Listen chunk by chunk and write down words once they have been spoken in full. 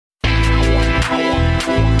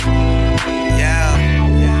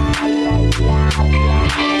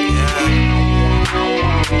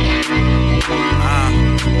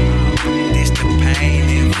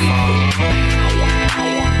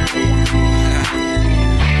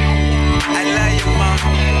I love you,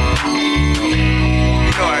 mama.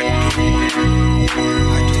 You know I do.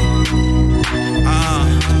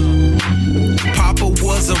 Papa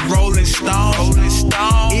was a rolling stone.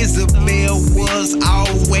 Isabel was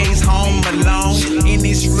always home alone. In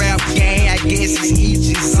this rap game, I guess it's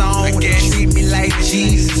each his own. They treat me like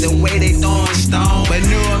Jesus, the way they throwing stone. But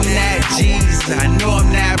no, I'm not Jesus. I know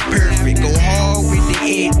I'm not perfect. Go hard with the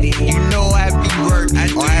edit. You know I be working.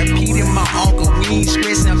 R.I.P. to my uncle. We ain't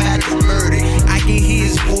stressing about the verdict. I can hear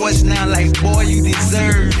his voice now, like boy, you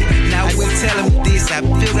deserve it. Now we'll tell him this. I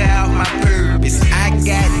figure out my purpose. I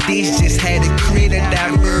got this, just had to create a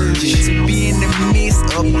diversion. To be in the midst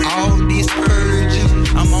of all this purging.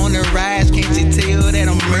 I'm on the rise, can't you tell that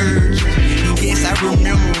I'm merging? And yes, I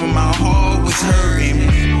remember when my heart was hurting.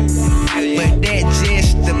 But that's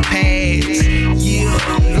just the past. Yeah,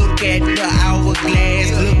 look at the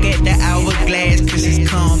hourglass. Look at the hourglass, cause it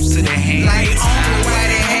comes to the hand. Like, uncle, why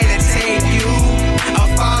they had to take you? A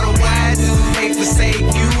father, why do they forsake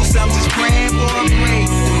you? Some just praying for a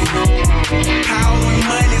breakthrough. Power and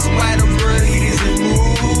money's why the world isn't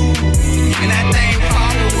moved. And I think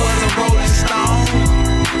Papa was a rolling stone.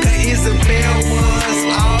 Cause Isabel was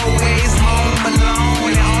always home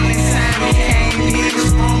alone. The only time he came here was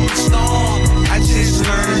from the storm. I just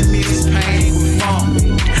learned this pain with fun.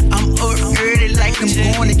 I'm up early like I'm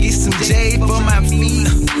going to get some J for my feet.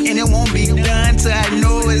 And it won't be done till I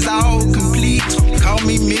know it's all complete. Call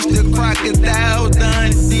me Mr. Crocodile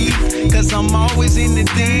Dundee. Cause I'm always in the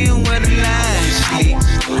den where the line sleep.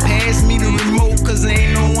 Pass me the remote cause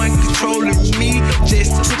ain't no one controlling me.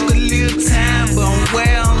 Just took a little time but I'm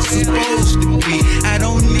where I'm supposed to be. I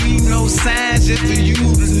don't need no signs just for you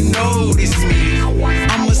to notice me.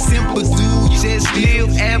 I'm a simple dude, just live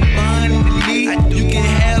abundantly. You can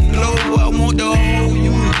have glow, I want the whole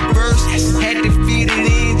universe. Had to fit it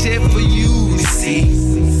in just for you to see.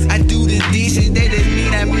 I do the dishes, that doesn't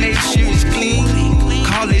mean I make sure it's clean.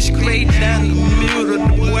 Call it straight down the middle, the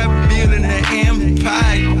boy building an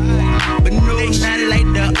empire. But no, not like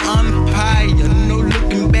the umpire. No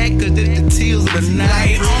looking back, cause it's the tears of the night.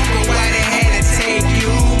 Like, uncle, why they had to take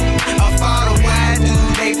you? A father, why do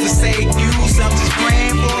they forsake you? Some just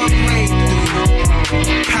praying for a breakthrough.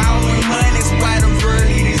 Power and money's why the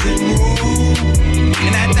world isn't moved.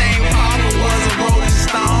 And I think Papa was a rolling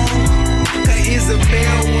stone. Cause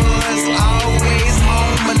Isabel was always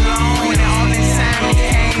home alone. The only time he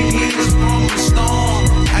came here was from the storm.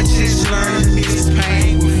 I just learned this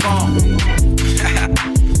pain with fun.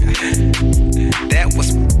 That was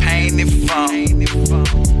pain and fun.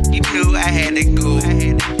 You knew I had to go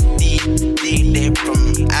deep that from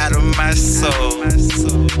out of my soul.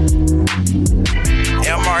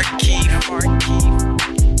 M.R.Keith,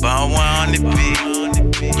 Bon One on the beat.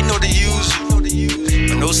 You know the usual,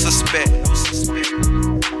 but no suspect.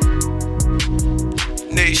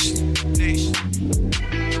 Nation.